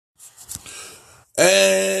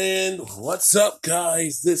And what's up,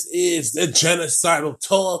 guys? This is the Genocidal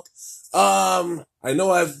Talk. I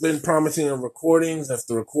know I've been promising recordings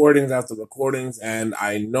after recordings after recordings, and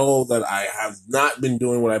I know that I have not been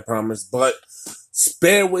doing what I promised, but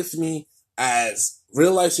bear with me as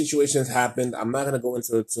real life situations happened. I'm not going to go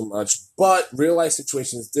into it too much, but real life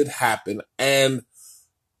situations did happen, and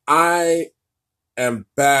I am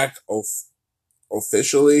back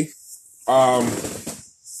officially. I'm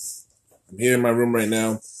here in my room right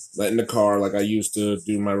now, not in the car like I used to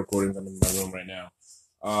do my recordings. I'm in my room right now.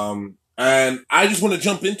 And I just want to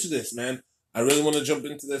jump into this, man. I really want to jump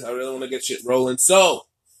into this. I really want to get shit rolling. So,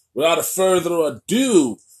 without a further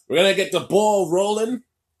ado, we're going to get the ball rolling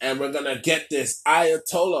and we're going to get this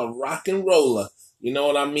Ayatollah rock and roller. You know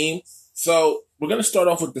what I mean? So, we're going to start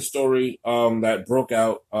off with the story that broke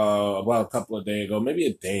out about a couple of days ago, maybe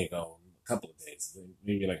a day ago, a couple of days,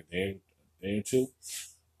 maybe like a day or two.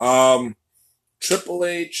 Triple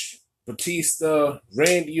H, Batista,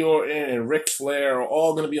 Randy Orton, and Ric Flair are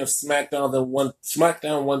all going to be on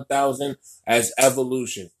SmackDown 1000 as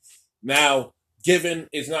Evolution. Now, given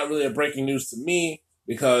it's not really a breaking news to me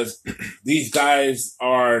because these guys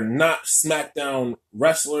are not SmackDown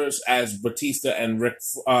wrestlers, as Batista and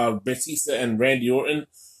Randy Orton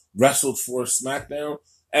wrestled for SmackDown,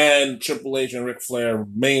 and Triple H and Ric Flair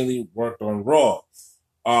mainly worked on Raw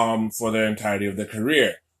for their entirety of their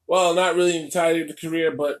career. Well, not really the entirety of the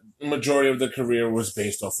career, but the majority of the career was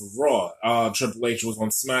based off of Raw. Triple H was on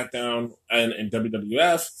SmackDown and in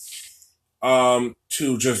WWF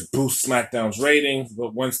to just boost SmackDown's ratings.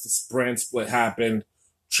 But once the brand split happened,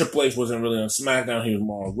 Triple H wasn't really on SmackDown. He was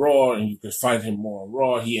more on Raw, and you could find him more on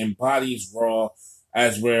Raw. He embodies Raw,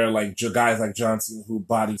 as where like guys like John Cena who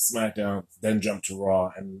bodied SmackDown then jumped to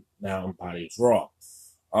Raw and now embodies Raw.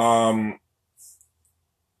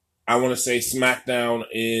 I want to say SmackDown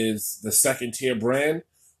is the second tier brand,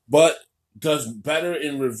 but does better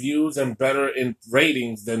in reviews and better in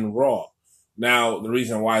ratings than Raw. Now, the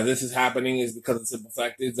reason why this is happening is because the simple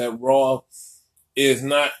fact is that Raw is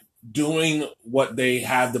not doing what they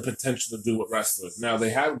have the potential to do with wrestlers. Now,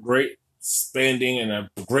 they have great spending and a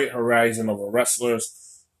great horizon over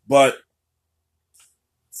wrestlers, but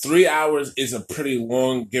 3 hours is a pretty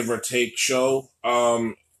long give or take show.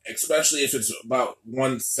 Especially if it's about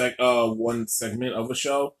one segment of a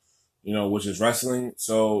show, which is wrestling.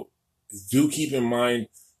 So do keep in mind,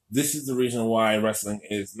 this is the reason why wrestling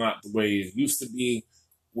is not the way it used to be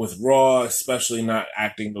with Raw, especially not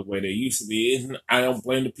acting the way they used to be. I don't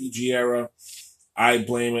blame the PG era. I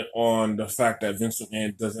blame it on the fact that Vince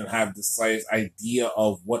McMahon doesn't have the slightest idea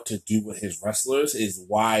of what to do with his wrestlers, is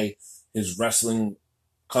why his wrestling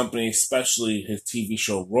company, especially his TV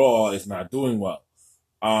show Raw, is not doing well.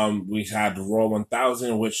 We had the Raw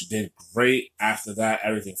 1000, which did great. After that,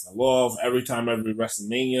 everything fell off. Every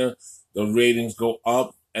WrestleMania, the ratings go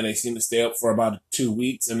up, and they seem to stay up for about 2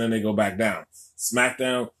 weeks, and then they go back down.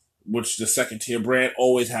 SmackDown, which the second tier brand,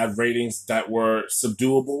 always had ratings that were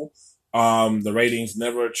subduable. The ratings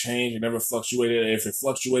never changed, it never fluctuated. If it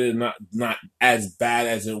fluctuated, not as bad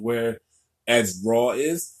as as Raw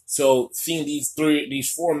is. So seeing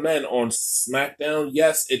these four men on SmackDown,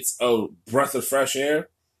 yes, it's a breath of fresh air.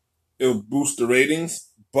 It'll boost the ratings,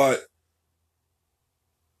 but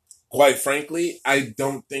quite frankly, I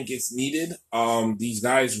don't think it's needed. These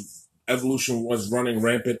guys, Evolution was running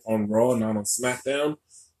rampant on Raw, not on SmackDown.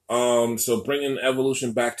 So bringing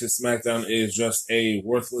Evolution back to SmackDown is just a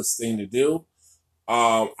worthless thing to do.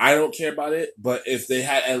 I don't care about it, but if they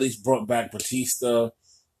had at least brought back Batista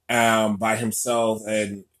by himself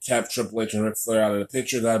and kept Triple H and Ric Flair out of the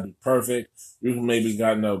picture, that'd be perfect. We could maybe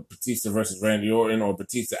gotten a Batista versus Randy Orton, or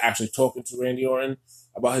Batista actually talking to Randy Orton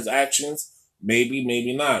about his actions. Maybe,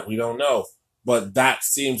 maybe not. We don't know. But that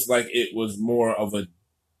seems like it was more of a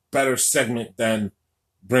better segment than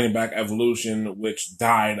bringing back Evolution, which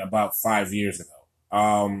died about 5 years ago.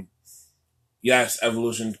 Yes,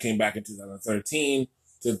 Evolution came back in 2013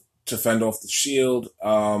 to fend off the Shield,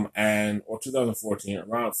 or 2014,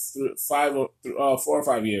 around 4 or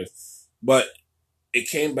 5 years. But it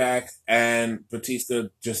came back, and Batista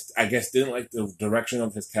just, I guess, didn't like the direction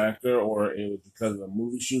of his character, or it was because of the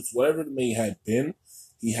movie shoots, whatever it may have been,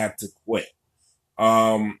 he had to quit.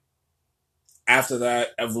 After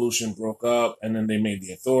that, Evolution broke up, and then they made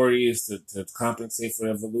the Authorities to compensate for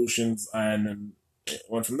Evolutions, and then it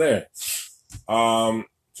went from there.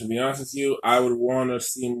 To be honest with you, I would want to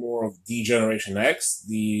see more of D-Generation X,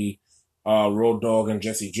 the Road Dogg and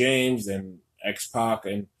Jesse James and X-Pac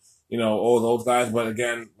and, all those guys. But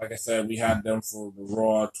again, like I said, we had them for the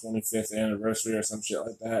Raw 25th anniversary or some shit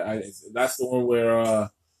like that. That's the one where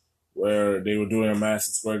where they were doing a match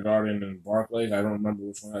at Square Garden in Barclays. I don't remember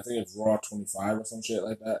which one. I think it's Raw 25 or some shit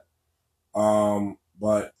like that.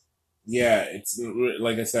 But yeah, it's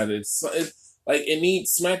like I said, it's like it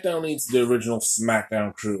needs SmackDown needs the original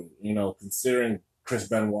SmackDown crew. You know, considering Chris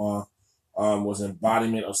Benoit was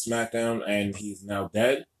embodiment of SmackDown and he's now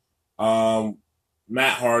dead. Um,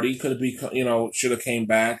 Matt Hardy could have become, should have came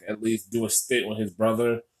back at least do a stint with his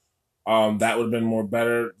brother. That would have been more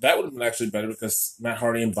better. That would have been actually better because Matt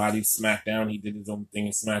Hardy embodied SmackDown. He did his own thing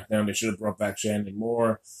in SmackDown. They should have brought back Shannon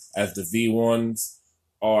Moore as the V1s,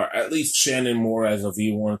 or at least Shannon Moore as a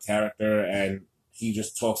V1 character, and he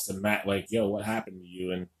just talks to Matt like, "Yo, what happened to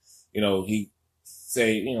you?" And he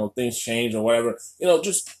say, things change or whatever.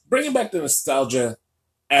 Just bringing back the nostalgia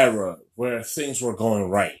era where things were going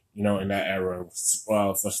right. In that era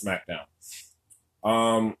for SmackDown.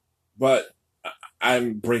 But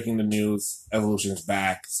I'm breaking the news. Evolution's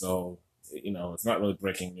back, so it's not really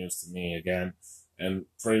breaking news to me again. And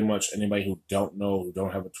pretty much anybody who don't know, who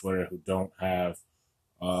don't have a Twitter, who don't have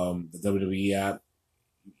the WWE app,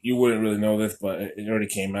 you wouldn't really know this, but it already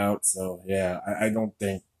came out. So yeah, I don't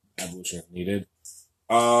think Evolution is needed.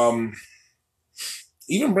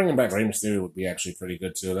 Even bringing back Rey Mysterio would be actually pretty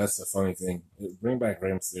good too. That's the funny thing. Bring back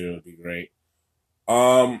Rey Mysterio would be great.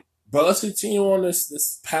 But let's continue on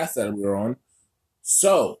this path that we're on.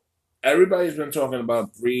 So, everybody's been talking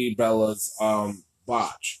about Brie Bella's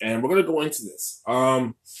botch, and we're gonna go into this.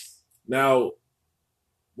 Now,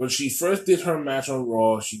 when she first did her match on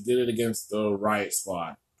Raw, she did it against the Riot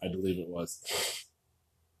Squad, I believe it was,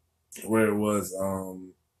 where it was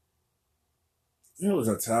it was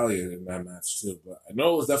Natalia in that match too, but I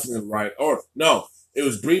know it was definitely Riot. Or no, it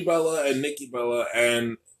was Brie Bella and Nikki Bella,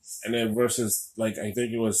 and then versus I think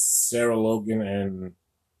it was Sarah Logan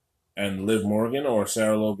and Liv Morgan, or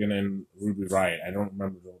Sarah Logan and Ruby Riott. I don't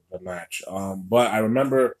remember the match. But I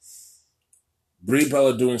remember Brie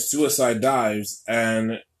Bella doing suicide dives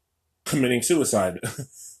and committing suicide.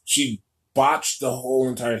 She botched the whole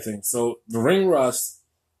entire thing. So the ring rust,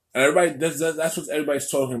 and everybody, that's what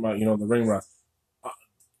everybody's talking about, the ring rust.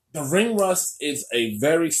 The ring rust is a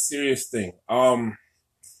very serious thing. I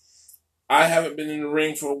haven't been in the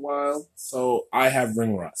ring for a while, so I have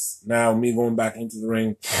ring rust. Now, me going back into the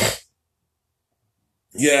ring,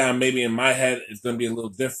 yeah, maybe in my head it's going to be a little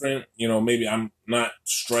different. Maybe I'm not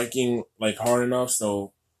striking hard enough,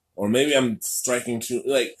 or maybe I'm striking too,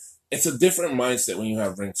 it's a different mindset when you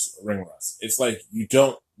have ring rust. It's like you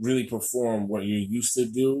don't really perform what you used to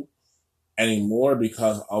do anymore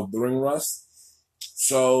because of the ring rust.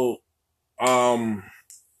 So,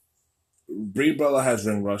 Brie Bella has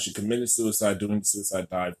ring rust. She committed suicide doing the suicide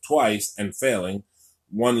dive twice and failing.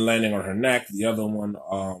 One landing on her neck. The other one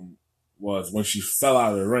was when she fell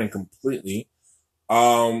out of the ring completely.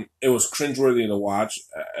 It was cringeworthy to watch.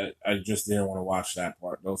 I just didn't want to watch that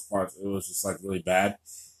part. Those parts, it was just really bad.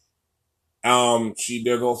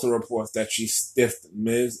 There's also reports that she stiffed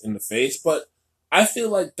Miz in the face, but I feel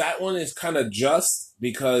like that one is kind of just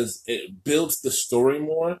because it builds the story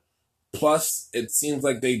more. Plus, it seems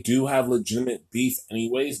like they do have legitimate beef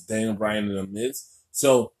anyways, Daniel Bryan and the Miz.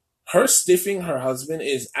 So, her stiffing her husband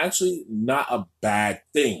is actually not a bad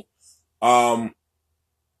thing.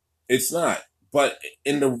 It's not. But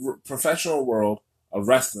in the professional world of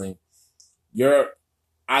wrestling, your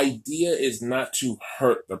idea is not to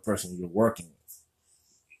hurt the person you're working with.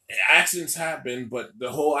 Accidents happen, but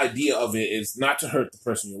the whole idea of it is not to hurt the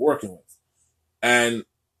person you're working with. And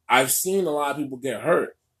I've seen a lot of people get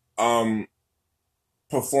hurt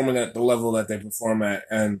performing at the level that they perform at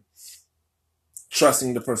and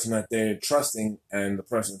trusting the person that they're trusting and the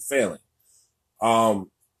person failing.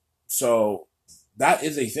 So that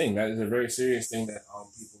is a thing. That is a very serious thing that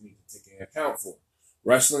people need to take into account for.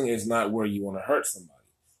 Wrestling is not where you want to hurt somebody.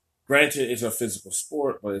 Granted, it's a physical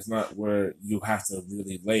sport, but it's not where you have to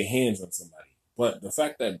really lay hands on somebody. But the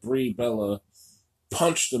fact that Brie Bella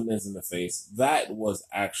punched the Miz in the face, that was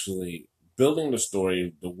actually building the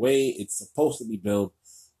story the way it's supposed to be built.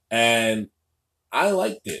 And I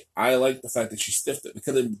liked it. I like the fact that she stiffed it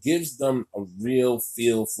because it gives them a real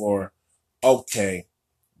feel for, okay,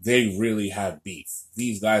 they really have beef.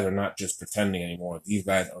 These guys are not just pretending anymore. These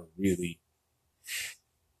guys are really,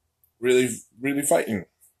 really, really fighting.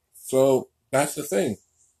 So that's the thing.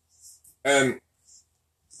 And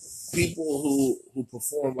people who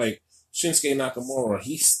perform like Shinsuke Nakamura,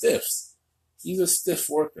 he stiffs. He's a stiff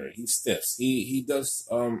worker. He stiffs. He does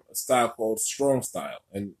a style called strong style,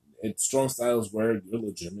 and strong style is where you're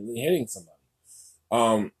legitimately hitting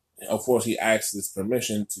somebody. Of course, he asks his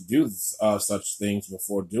permission to do such things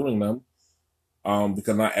before doing them,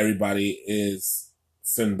 because not everybody is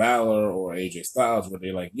Finn Balor or AJ Styles, where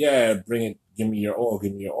they're like, yeah, bring it, give me your all,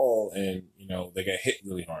 and they get hit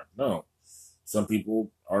really hard. No, some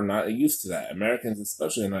people are not used to that. Americans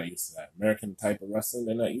especially are not used to that. American type of wrestling,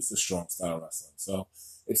 they're not used to strong style wrestling. So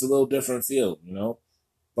it's a little different feel.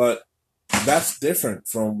 But that's different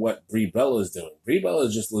from what Brie Bella is doing. Brie Bella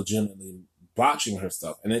is just legitimately botching her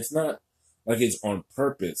stuff, and it's not like it's on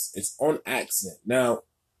purpose. It's on accident. Now,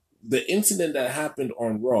 the incident that happened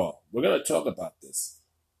on Raw, we're gonna talk about this.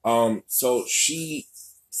 So she,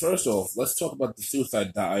 first off, let's talk about the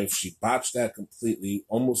suicide dive. She botched that completely,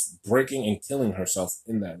 almost breaking and killing herself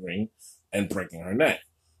in that ring and breaking her neck.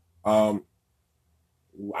 Um,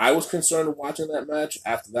 I was concerned watching that match.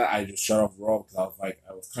 After that, I just shut off Raw because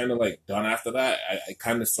I was kind of like done after that. I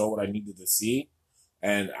kind of saw what I needed to see,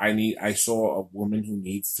 and I saw a woman who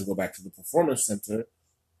needs to go back to the performance center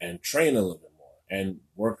and train a little bit more and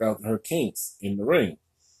work out her kinks in the ring.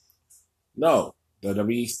 No,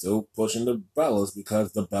 WWE still pushing the Bellas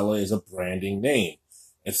because the Bella is a branding name.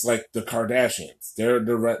 It's like the Kardashians. They're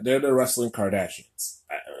the wrestling Kardashians,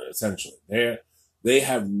 essentially. They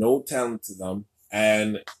have no talent to them,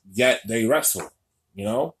 and yet they wrestle.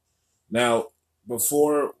 Now,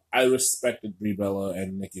 before, I respected Brie Bella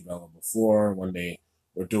and Nikki Bella before, when they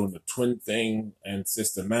were doing the twin thing and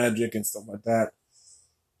Sister Magic and stuff like that.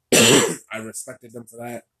 I respected them for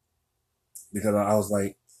that because I was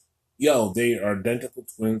like, yo, they are identical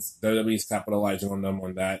twins. WWE's capitalizing on them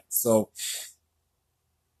on that. So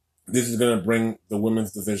this is going to bring the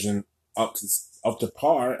women's division up to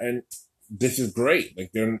par, and this is great.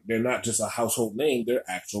 Like, they're not just a household name, they're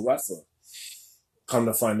actual wrestlers. Come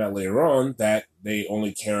to find out later on that they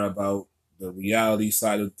only care about the reality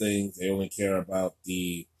side of things. They only care about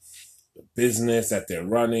the business that they're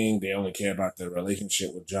running. They only care about their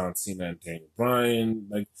relationship with John Cena and Daniel Bryan.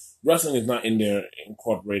 Like, wrestling is not in their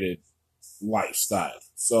incorporated lifestyle.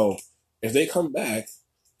 So if they come back,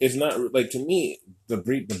 it's not like, to me, the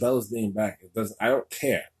Bellas being back. It doesn't. I don't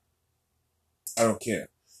care. I don't care.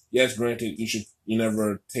 Yes, granted, you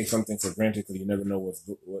never take something for granted because you never know what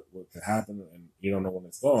could happen, and you don't know when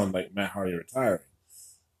it's gone. Like Matt Hardy retiring.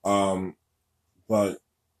 But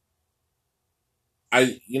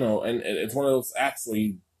and it's one of those acts where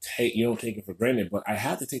you don't take it for granted, but I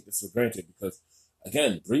have to take this for granted because,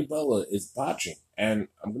 again, Brie Bella is botching, and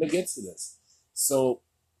I'm gonna get to this. So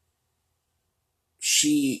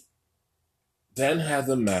she then had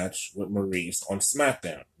the match with Maryse on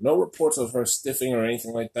SmackDown. No reports of her stiffing or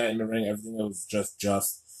anything like that in the ring. Everything was just.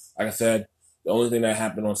 Like I said, the only thing that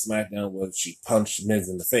happened on SmackDown was she punched Miz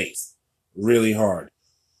in the face really hard.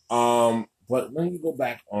 But when you go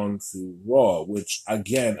back onto Raw, which,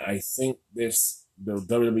 again, I think the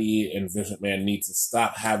WWE and Vince McMahon need to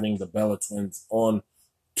stop having the Bella Twins on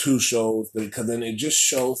two shows, because then it just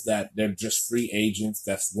shows that they're just free agents.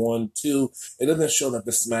 That's one. Two, it doesn't show that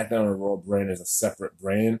the SmackDown and Raw brand is a separate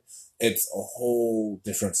brand. It's a whole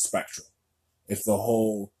different spectrum. It's the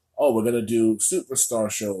whole, we're going to do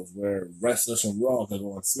superstar shows where wrestlers from Raw can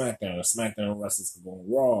go on SmackDown, and SmackDown wrestlers can go on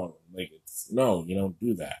Raw. Like, no, you don't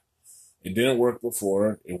do that. It didn't work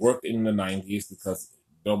before. It worked in the 90s because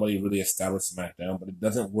nobody really established SmackDown, but it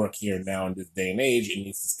doesn't work here now in this day and age. It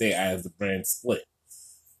needs to stay as the brand split.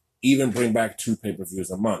 Even bring back 2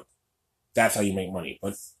 pay-per-views a month. That's how you make money.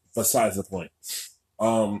 But besides the point.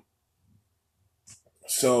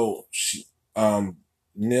 So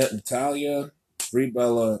Natalya, Brie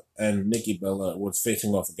Bella, and Nikki Bella was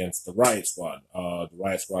facing off against the Riot Squad. The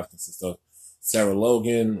Riot Squad consists of Sarah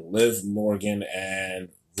Logan, Liv Morgan, and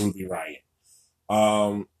Ruby Riott.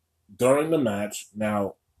 During the match,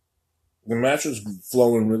 now, the match was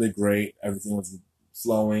flowing really great. Everything was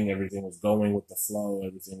flowing. Everything was going with the flow.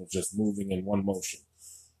 Everything was just moving in one motion.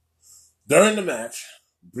 During the match,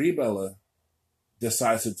 Brie Bella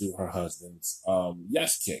decides to do her husband's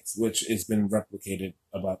yes kicks, which has been replicated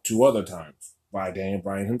about 2 other times by Daniel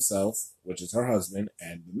Bryan himself, which is her husband,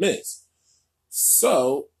 and The Miz.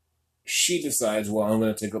 So she decides, well, I'm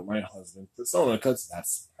going to take up my husband's persona because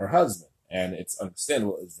that's her husband, and it's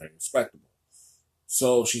understandable. It's very respectable.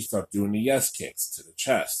 So she starts doing the yes kicks to the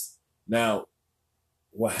chest. Now,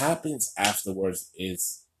 what happens afterwards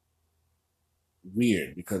is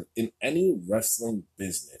weird, because in any wrestling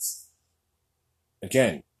business,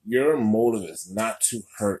 again, your motive is not to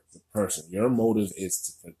hurt the person. Your motive is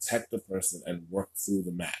to protect the person and work through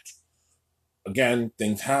the match. Again,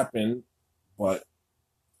 things happen, but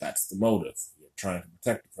that's the motive. You're trying to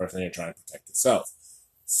protect the person, you're trying to protect yourself.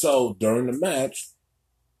 So during the match,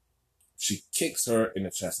 she kicks her in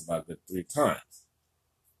the chest about 3 times.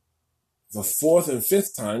 The 4th and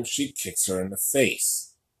 5th time, she kicks her in the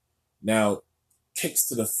face. Now, kicks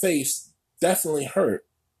to the face definitely hurt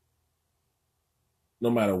no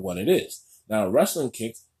matter what it is. Now, wrestling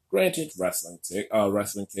kicks, granted, wrestling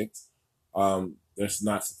kicks, there's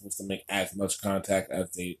not supposed to make as much contact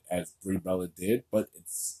as Brie Bella did, but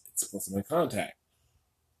it's supposed to make contact.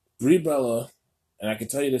 Brie Bella, and I can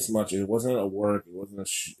tell you this much: it wasn't a work, it wasn't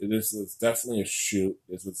this was definitely a shoot.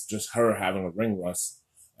 This was just her having a ring rust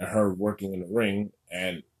and her working in the ring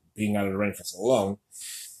and being out of the ring for so long.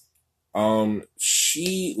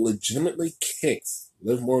 She legitimately kicks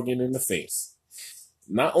Liv Morgan in the face.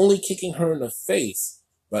 Not only kicking her in the face,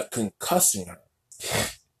 but concussing her.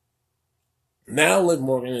 Now Liv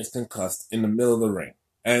Morgan is concussed in the middle of the ring.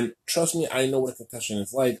 And trust me, I know what a concussion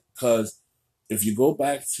is like, because if you go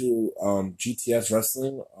back to GTS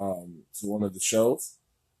Wrestling, to one of the shows,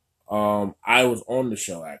 I was on the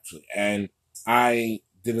show actually, and I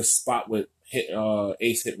did a spot with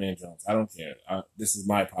Ace Hitman Jones. I don't care. This is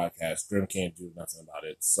my podcast. Grim can't do nothing about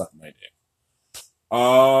it. Suck my dick.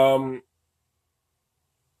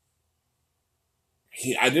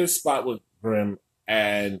 I did a spot with Grim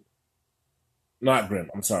and not Grim.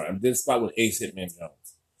 I'm sorry. I did a spot with Ace Hitman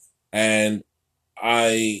Jones, and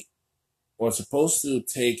I was supposed to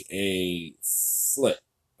take a flip.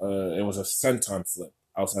 It was a senton flip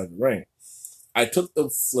outside the ring. I took the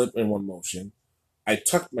flip in one motion. I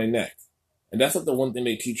tucked my neck, and that's not the one thing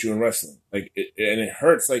they teach you in wrestling. And it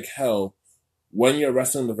hurts like hell when you're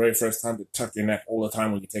wrestling the very first time to tuck your neck all the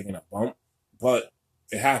time when you're taking a bump, but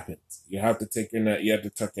it happens. You have to take your neck. You have to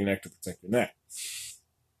tuck your neck to protect your neck.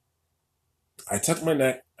 I tucked my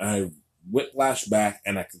neck. I whiplashed back,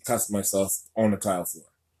 and I concussed myself on the tile floor.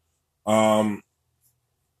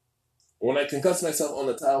 When I concussed myself on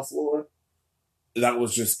the tile floor, that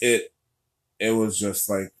was just it. It was just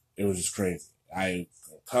crazy. I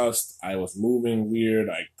concussed. I was moving weird.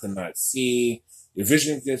 I could not see. Your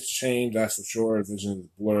vision gets changed, that's for sure. Your vision is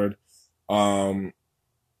blurred.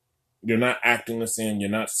 You're not acting the same. You're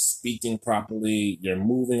not speaking properly. You're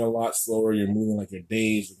moving a lot slower. You're moving like you're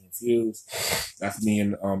dazed or confused. That's me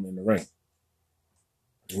in the ring.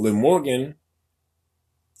 Liv Morgan,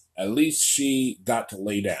 at least she got to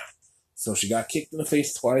lay down. So she got kicked in the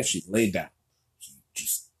face twice. She laid down. She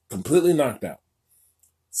just completely knocked out.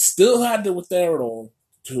 Still had the wherewithal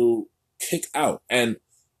to kick out. And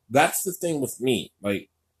that's the thing with me.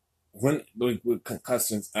 With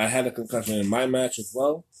concussions, I had a concussion in my match as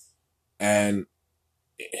well. And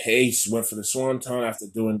Ace went for the Swanton after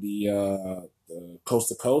doing the coast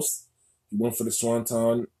to coast. He went for the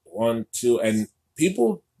Swanton 1, 2, and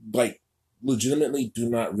people legitimately do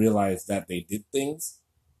not realize that they did things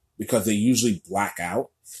because they usually black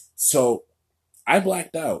out. So I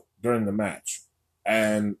blacked out during the match,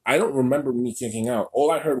 and I don't remember me kicking out.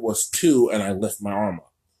 All I heard was 2, and I lift my arm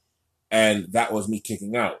up, and that was me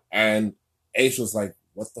kicking out. And Ace was like,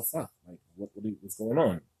 "What the fuck? What's going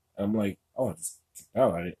on?" I'm like, "Oh, I just kicked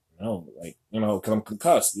out. I didn't know, because I'm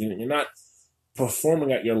concussed. You're not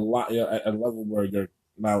performing at at a level where you're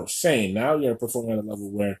now sane. Now you're performing at a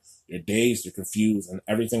level where you're dazed, you're confused, and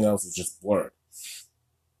everything else is just blurred.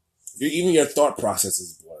 Even your thought process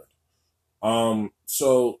is blurred."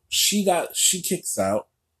 So she kicks out,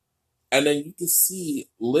 and then you can see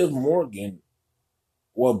Liv Morgan,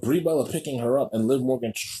 Brie Bella picking her up, and Liv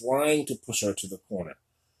Morgan trying to push her to the corner.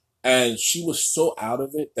 And she was so out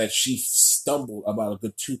of it that she stumbled about a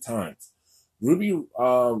good 2 times. Ruby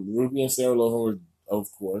and Sarah Logan were,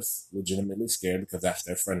 of course, legitimately scared because that's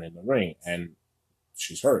their friend in the ring, and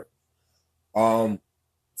she's hurt.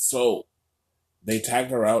 So they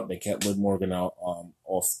tagged her out. They kept Liv Morgan out,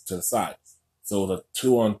 off to the side. So the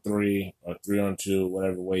 2-on-3 or 3-on-2,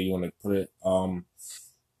 whatever way you want to put it.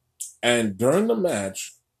 And during the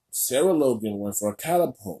match, Sarah Logan went for a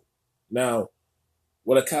catapult. Now,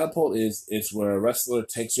 what a catapult is where a wrestler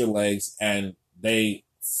takes your legs and they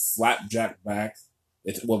flapjack back.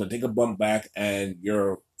 They take a bump back, and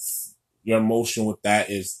your motion with that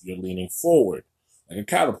is you're leaning forward like a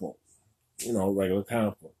catapult, regular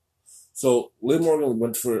catapult. So Liv Morgan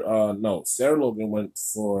went for Sarah Logan went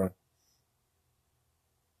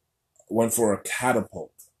for a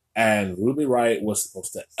catapult, and Ruby Riott was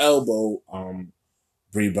supposed to elbow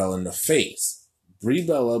Brie Bella in the face. Brie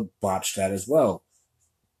Bella botched that as well.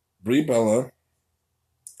 Brie Bella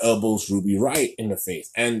elbows Ruby Riott in the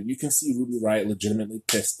face, and you can see Ruby Riott legitimately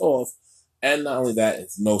pissed off. And not only that,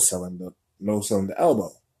 it's no selling the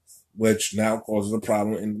elbow, which now causes a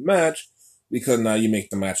problem in the match because now you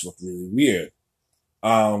make the match look really weird.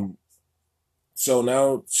 So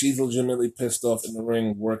now she's legitimately pissed off in the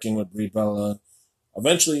ring, working with Brie Bella.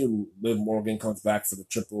 Eventually, Liv Morgan comes back for the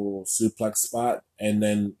triple suplex spot, and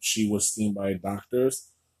then she was seen by doctors.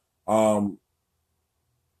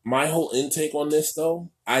 My whole intake on this, though,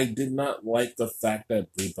 I did not like the fact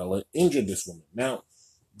that Brie Bella injured this woman. Now,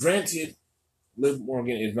 granted, Liv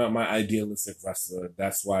Morgan is not my idealistic wrestler.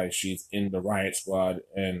 That's why she's in the Riot Squad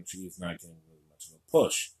and she's not getting really much of a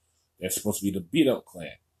push. They're supposed to be the beat up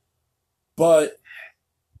clan. But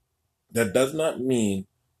that does not mean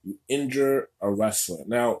you injure a wrestler.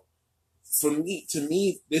 Now, to me,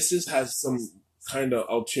 has some kind of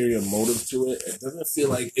ulterior motive to it. It doesn't feel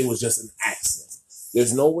like it was just an accident.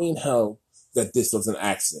 There's no way in hell that this was an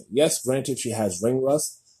accident. Yes, granted, she has ring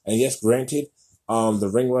rust, and yes, granted, the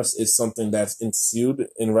ring rust is something that's ensued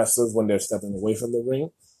in wrestlers when they're stepping away from the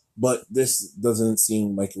ring. But this doesn't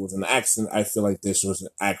seem like it was an accident. I feel like this was an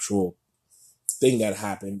actual thing that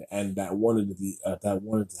happened and that wanted to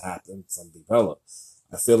happen from Brie Bella.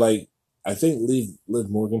 I think Liv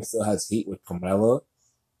Morgan still has heat with Carmella,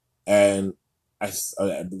 and I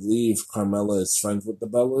believe Carmella is friends with the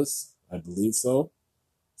Bellas. I believe so.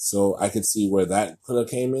 So I could see where that could have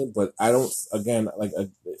came in, but I don't. Again,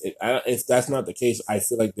 if that's not the case, I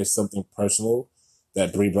feel like there's something personal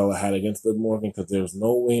that Brie Bella had against Liv Morgan because there was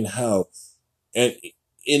no way in hell. And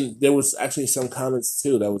there was actually some comments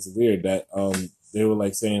too that was weird that they were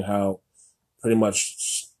like saying how pretty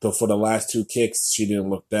much for the last two kicks she didn't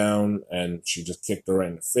look down and she just kicked her right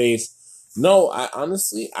in the face. No, I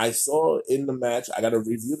honestly saw in the match. I got to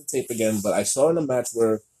review the tape again, but I saw in the match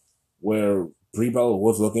where Brie Bella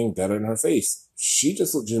was looking dead in her face. She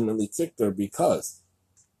just legitimately kicked her because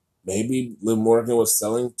maybe Liv Morgan was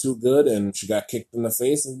selling too good and she got kicked in the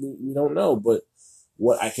face, and we don't know. But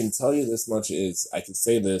what I can tell you this much is I can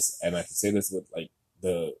say this, and I can say this with like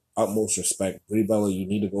the utmost respect. Brie Bella, you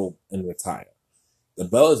need to go and retire. The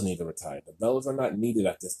Bellas need to retire. The Bellas are not needed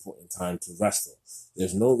at this point in time to wrestle.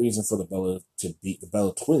 There's no reason for the Bella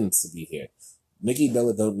twins to be here. Nikki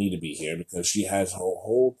Bella don't need to be here because she has her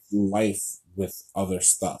whole life with other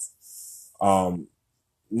stuff.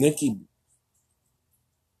 Nikki,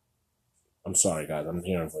 I'm sorry guys, I'm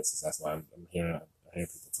hearing voices. That's why I'm hearing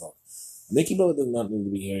people talk. Nikki Bella does not need to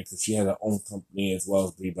be here because she has her own company as well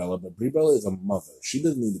as Brie Bella. But Brie Bella is a mother. She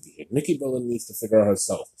doesn't need to be here. Nikki Bella needs to figure out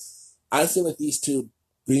herself. I feel like these two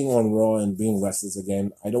being on Raw and being wrestlers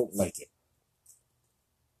again, I don't like it.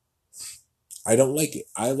 I don't like it.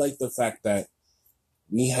 I like the fact that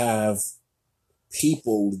we have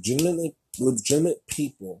people, legitimate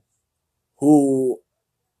people who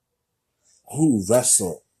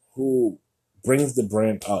wrestle, who brings the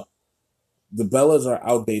brand up. The Bellas are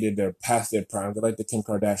outdated. They're past their prime. They're like the Kim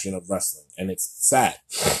Kardashian of wrestling, and it's sad.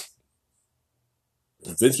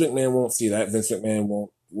 Vince McMahon won't see that. Vince McMahon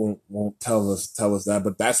won't tell us that,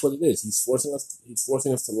 but that's what it is. He's forcing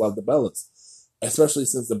us to love the Bellas, especially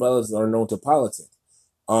since the Bellas are known to politic.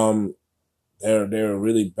 They're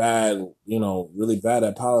really bad, really bad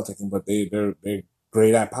at politicking, but they're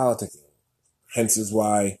great at politicking. Hence is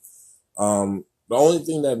why the only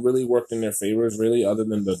thing that really worked in their favor is really, other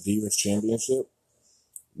than the Divas Championship,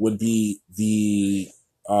 would be the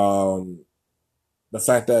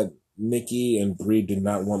fact that Nikki and Brie did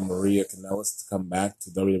not want Maria Kanellis to come back to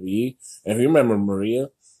WWE. And if you remember Maria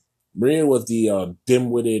was the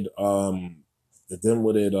dim-witted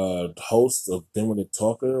host of dim-witted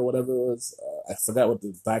talker or whatever it was. I forgot what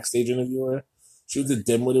the backstage interview were. She was the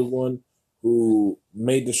dim-witted one who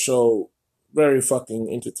made the show very fucking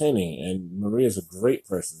entertaining. And Maria's a great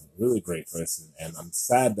person, really great person. And I'm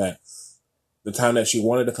sad that the time that she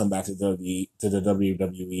wanted to come back to the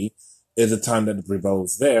WWE is the time that the Brie Bella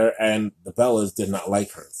was there, and the Bellas did not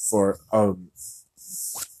like her for a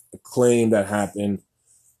claim that happened.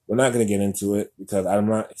 We're not going to get into it because I'm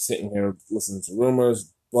not sitting here listening to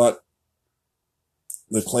rumors, but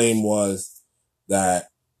the claim was that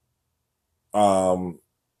Maria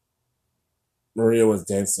was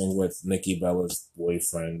dancing with Nikki Bella's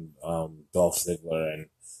boyfriend, Dolph Ziggler, and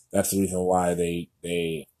that's the reason why they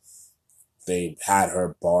had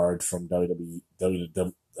her barred from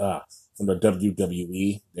from the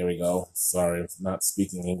WWE. There we go. Sorry, I'm not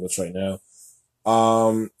speaking English right now.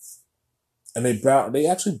 And they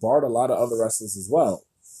actually barred a lot of other wrestlers as well.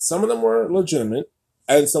 Some of them were legitimate,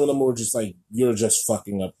 and some of them were just like, you're just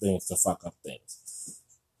fucking up things to fuck up things.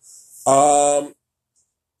 My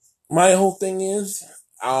whole thing is,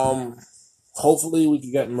 hopefully we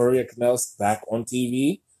can get Maria Kanellis back on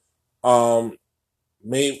TV.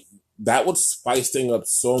 That would spice things up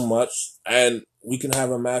so much, and we can have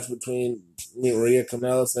a match between Maria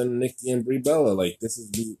Kanellis and Nikki and Brie Bella. Like,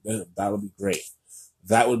 that would be great.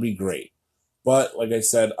 That would be great. But like I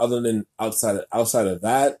said, other than outside of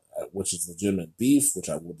that, which is legitimate beef, which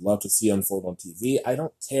I would love to see unfold on TV, I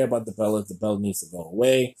don't care about the Bellas. The Bella needs to go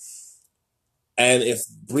away. And if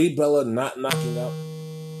Brie Bella not knocking out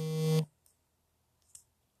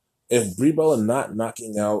if Brie Bella not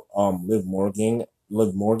knocking out Liv Morgan,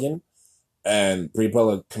 and Brie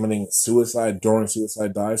Bella committing suicide during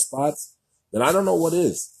suicide dive spots, then I don't know what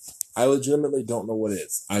is. I legitimately don't know what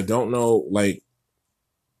is. I don't know like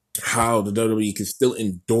how the WWE can still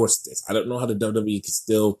endorse this. I don't know how the WWE can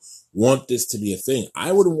still want this to be a thing.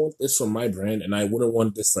 I wouldn't want this for my brand, and I wouldn't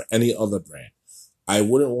want this for any other brand. I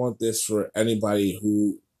wouldn't want this for anybody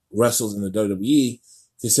who wrestles in the WWE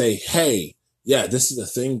to say, hey, yeah, this is a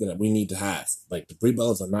thing that we need to have. Like, the Brie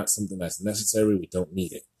Bellas are not something that's necessary. We don't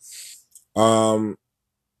need it. Other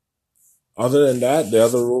than that, the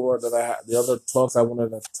other talks I wanted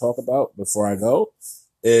to talk about before I go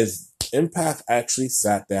is Impact actually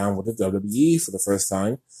sat down with the WWE for the first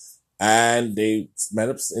time, and they met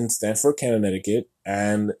up in Stamford, Connecticut,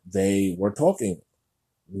 and they were talking.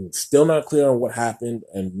 Still not clear on what happened,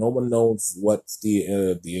 and no one knows what the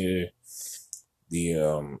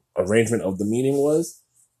arrangement of the meeting was.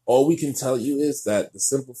 All we can tell you is that the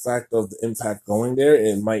simple fact of the Impact going there,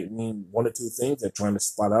 it might mean one or two things. They're trying to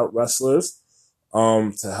spot out wrestlers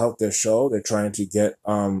to help their show. They're trying to get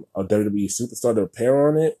a WWE superstar to appear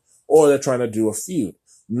on it, or they're trying to do a feud.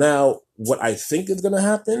 Now, what I think is going to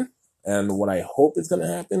happen, and what I hope is going to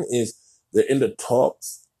happen, is they're in the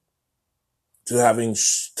talks to having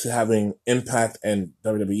Impact and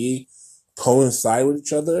WWE coincide with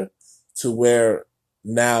each other, to where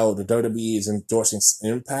now the WWE is endorsing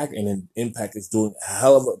Impact, and Impact is doing a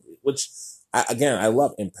hell of a, I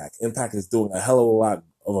love Impact. Impact is doing a hell of a lot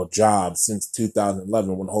of a job since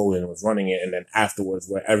 2011 when Hogan was running it, and then afterwards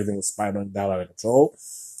where everything was spiraling down out of control.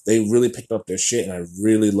 They really picked up their shit, and I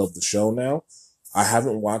really love the show now. I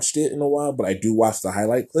haven't watched it in a while, but I do watch the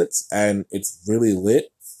highlight clips, and it's really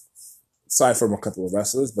lit. Aside from a couple of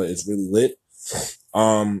wrestlers, but it's really lit.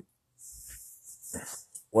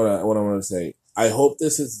 What I want to say, I hope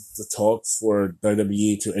this is the talks for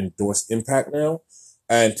WWE to endorse Impact now,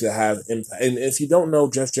 and to have Impact. And if you don't know,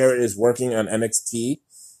 Jeff Jarrett is working on NXT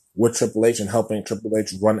with Triple H and helping Triple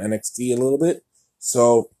H run NXT a little bit.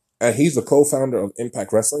 So, and he's the co-founder of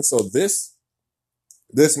Impact Wrestling. So this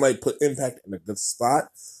might put Impact in a good spot.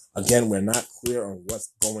 Again, we're not clear on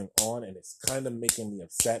what's going on, and it's kind of making me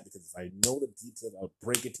upset, because if I know the details, I'll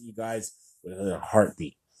break it to you guys with a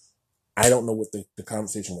heartbeat. I don't know what the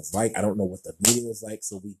conversation was like. I don't know what the meeting was like.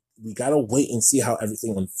 So we got to wait and see how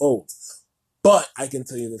everything unfolds. But I can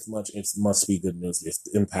tell you this much. It must be good news if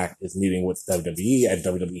the Impact is meeting with WWE and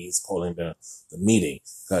WWE is calling the meeting.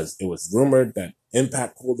 Because it was rumored that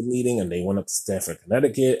Impact called the meeting and they went up to Stamford,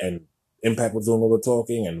 Connecticut, and Impact was doing all the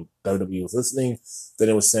talking and WWE was listening. Then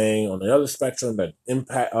it was saying on the other spectrum that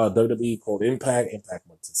WWE called Impact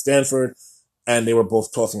went to Stamford, and they were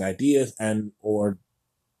both tossing ideas, or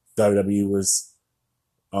WWE was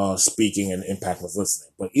speaking and Impact was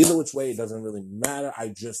listening. But either which way, it doesn't really matter. I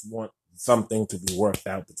just want something to be worked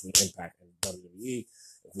out between Impact and WWE.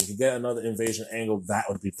 If we could get another invasion angle, that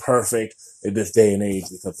would be perfect in this day and age,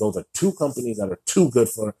 because those are two companies that are too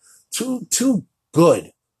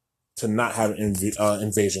good to not have an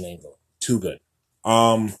invasion angle. Too good.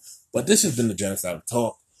 But this has been the Genocide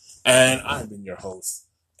Talk, and I've been your host,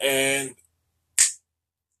 and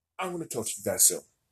I'm going to talk to you guys soon.